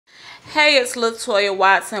Hey, it's Latoya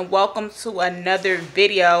Watson. Welcome to another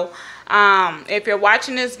video. If you're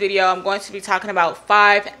watching this video, I'm going to be talking about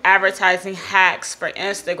 5 advertising hacks for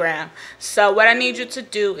Instagram. So what I need you to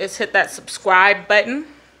do is hit that subscribe button.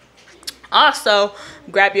 Also,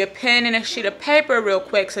 grab your pen and a sheet of paper real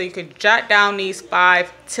quick so you can jot down these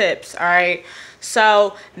 5 tips, all right?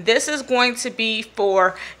 So this is going to be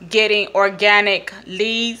for getting organic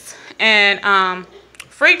leads and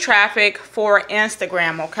free traffic for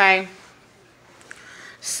Instagram, okay?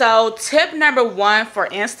 So tip number 1 for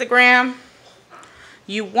Instagram,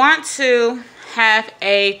 you want to have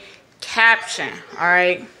a caption, all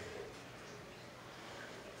right?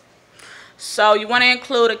 So you want to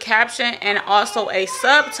include a caption and also a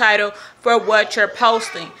subtitle for what you're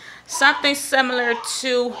posting. Something similar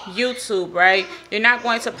to YouTube, right? You're not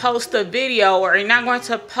going to post a video or you're not going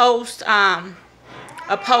to post a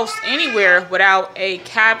post anywhere without a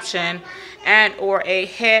caption and or a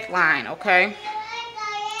headline, okay?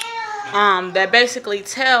 That basically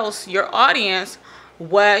tells your audience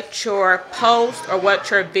what your post or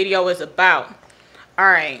what your video is about. All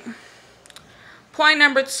right. Point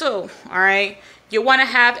number 2, all right, you want to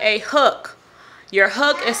have a hook. Your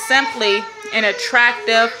hook is simply an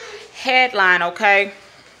attractive headline, okay,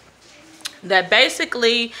 that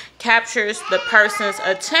basically captures the person's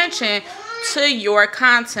attention to your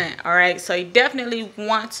content, all right? So you definitely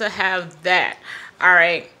want to have that, all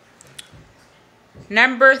right?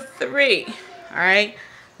 Number 3, all right,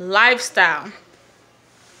 lifestyle.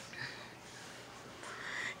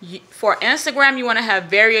 For Instagram, you want to have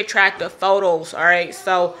very attractive photos, all right?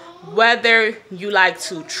 So whether you like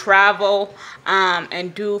to travel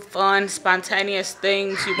and do fun, spontaneous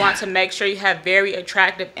things, you want to make sure you have very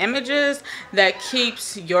attractive images that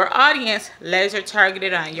keeps your audience laser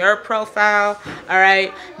targeted on your profile, all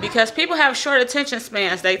right? Because people have short attention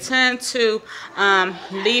spans. They tend to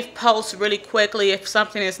leave posts really quickly if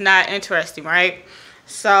something is not interesting, right?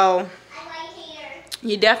 So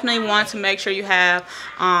you definitely want to make sure you have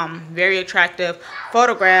very attractive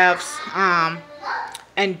photographs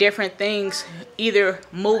and different things either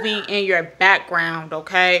moving in your background,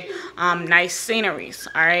 okay? Nice sceneries,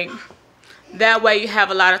 all right? That way you have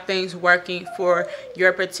a lot of things working for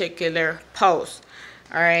your particular post,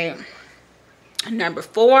 all right? Number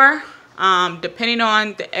 4, depending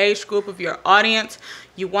on the age group of your audience,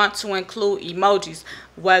 you want to include emojis,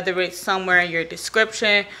 whether it's somewhere in your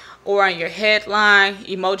description or on your headline.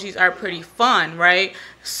 Emojis are pretty fun, right?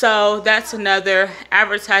 So that's another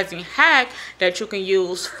advertising hack that you can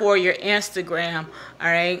use for your Instagram, all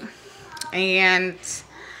right? And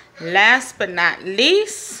last but not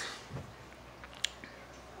least,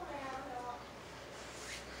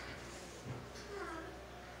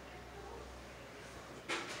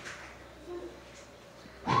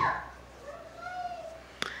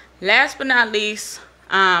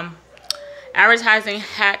 advertising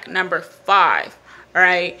hack number 5, all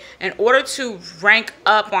right? In order to rank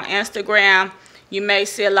up on Instagram, you may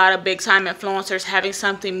see a lot of big time influencers having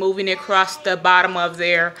something moving across the bottom of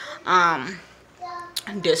their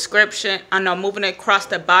description. Moving across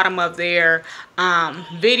the bottom of their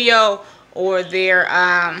video or their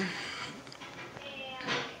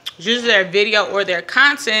usually their video or their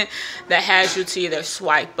content that has you to either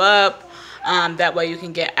swipe up. That way you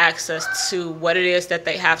can get access to what it is that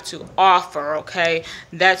they have to offer, okay?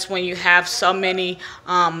 That's when you have so many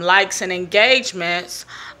likes and engagements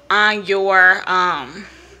on your,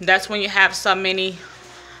 that's when you have so many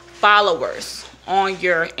followers on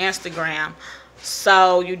your Instagram.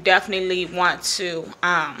 So you definitely want to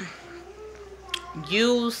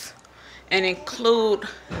use and include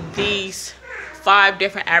these 5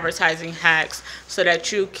 different advertising hacks so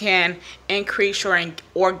that you can increase your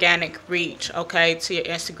organic reach, okay, to your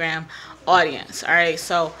Instagram audience. All right,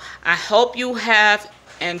 so I hope you have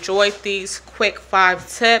enjoyed these quick 5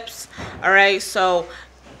 tips. All right, so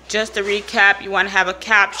just to recap, you want to have a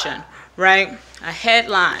caption, right, a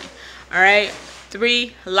headline, all right,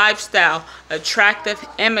 3, lifestyle, attractive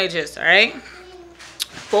images, all right,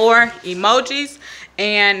 4, emojis,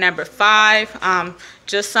 and number 5,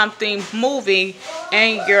 just something moving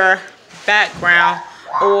in your background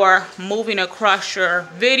or moving across your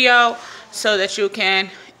video so that you can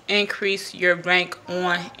increase your rank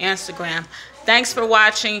on Instagram. Thanks for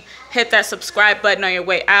watching. Hit that subscribe button on your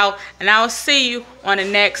way out, and I will see you on the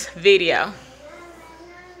next video.